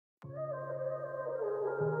A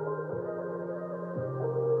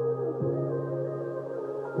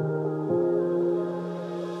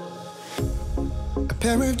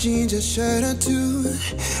pair of jeans, a shirt or two.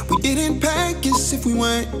 We didn't pack as if we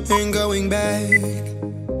weren't going back.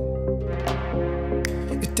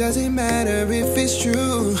 It doesn't matter if it's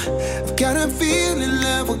true. I've got a feeling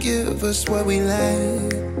love will give us what we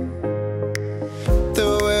lack.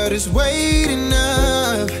 The world is waiting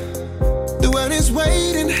up. The world is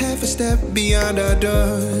waiting half a step beyond our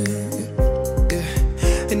door.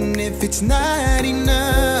 Yeah. And if it's not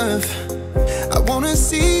enough, I wanna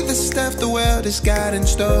see the stuff the world has got in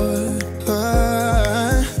store.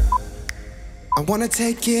 I wanna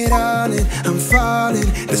take it all in, I'm falling.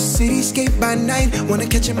 The cityscape by night, wanna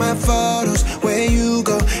catch in my photos. Where you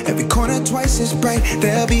go, every corner twice as bright.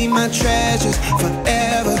 They'll be my treasures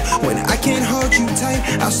forever. When I can't hold you tight,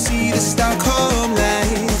 I'll see the Stockholm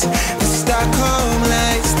lights. The Stockholm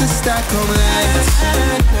lights, the Stockholm lights.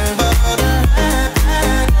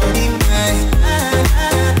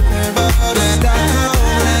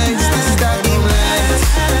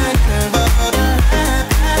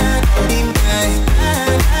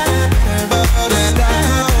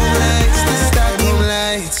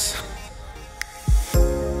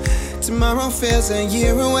 Tomorrow feels a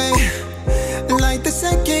year away, like the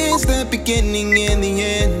seconds, the beginning and the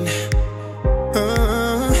end.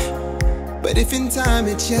 But if in time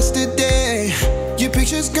it's yesterday, your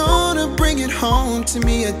picture's gonna bring it home to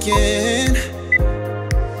me again.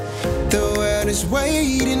 The world is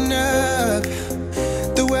waiting up.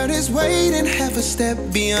 The world is waiting half a step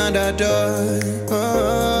beyond our door.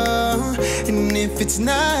 And if it's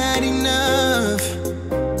not enough,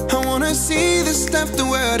 I wanna see the stuff the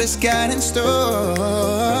world has got in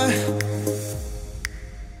store.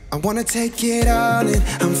 I wanna take it all in,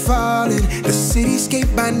 I'm falling. The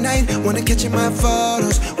cityscape by night, wanna catch in my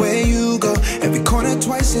photos. Where you go, every corner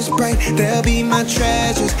twice as bright. They'll be my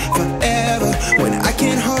treasures forever. When I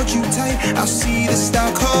can't hold you tight, I'll see the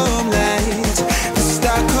Stockholm lights. The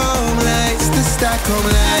Stockholm lights, the Stockholm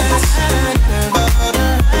lights.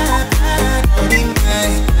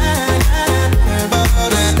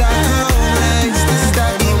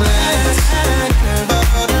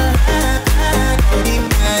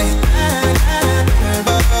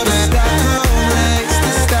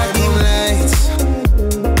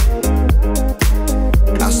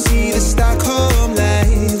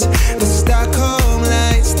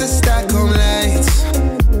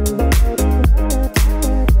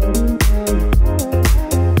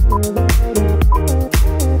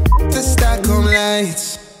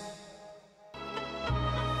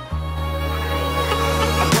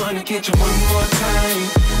 Get you one more time.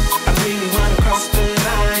 I really wanna cross the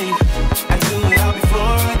line. I do it all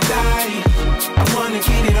before I die. I wanna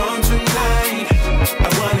get it on tonight. I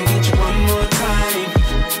wanna get you one more time.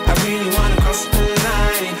 I really wanna cross the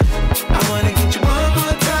line. I wanna get you one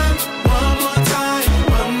more time, one more time,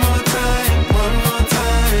 one more time, one more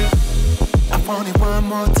time. I want it one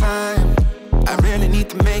more time. I really need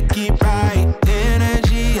to make it right.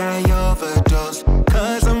 Energy I overdose,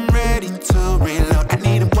 'cause I'm ready to reload. I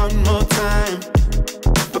need it one more time,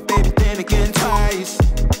 but baby then again twice.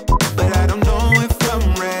 But I don't know if I'm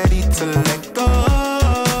ready to let go.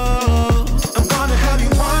 I'm gonna have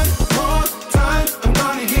you one more time. I'm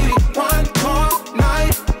gonna hit it one more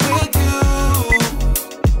night with you,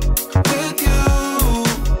 with you.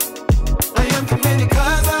 I am committed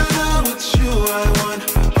 'cause I know it's you I want.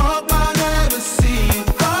 Hope I never see you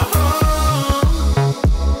go home.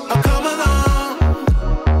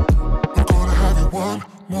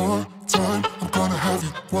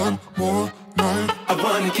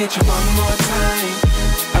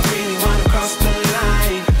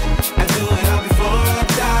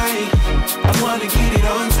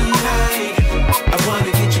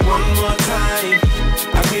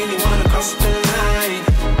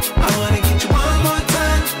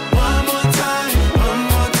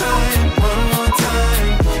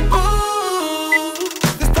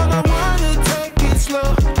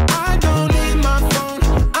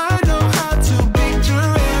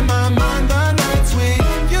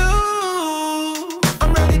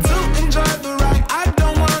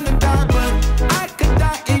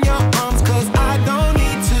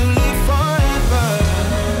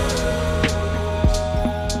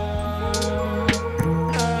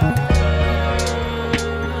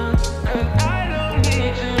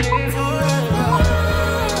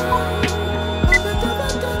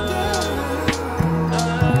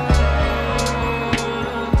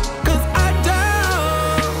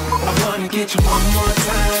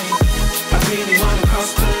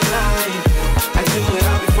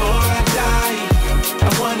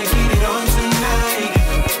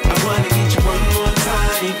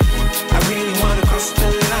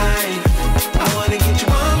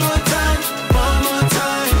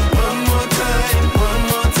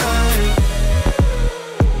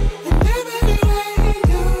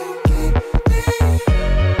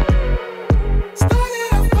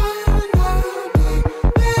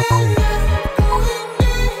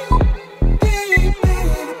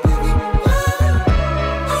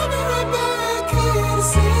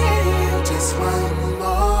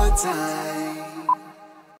 time.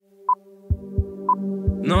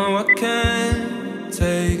 No, I can't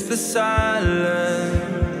take the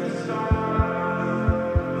silence.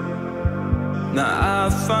 Now I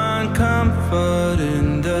find comfort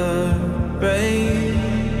in the rain.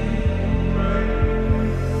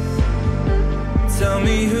 Tell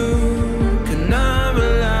me who can I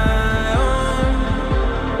rely on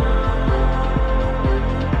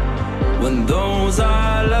when those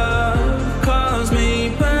I love cause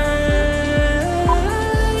me pain?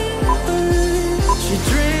 She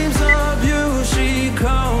dreams of you, she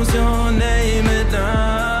calls your name at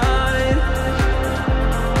night.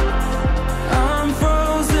 I'm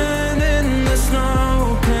frozen in the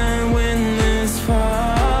snow, can't win this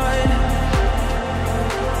fight.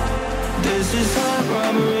 This is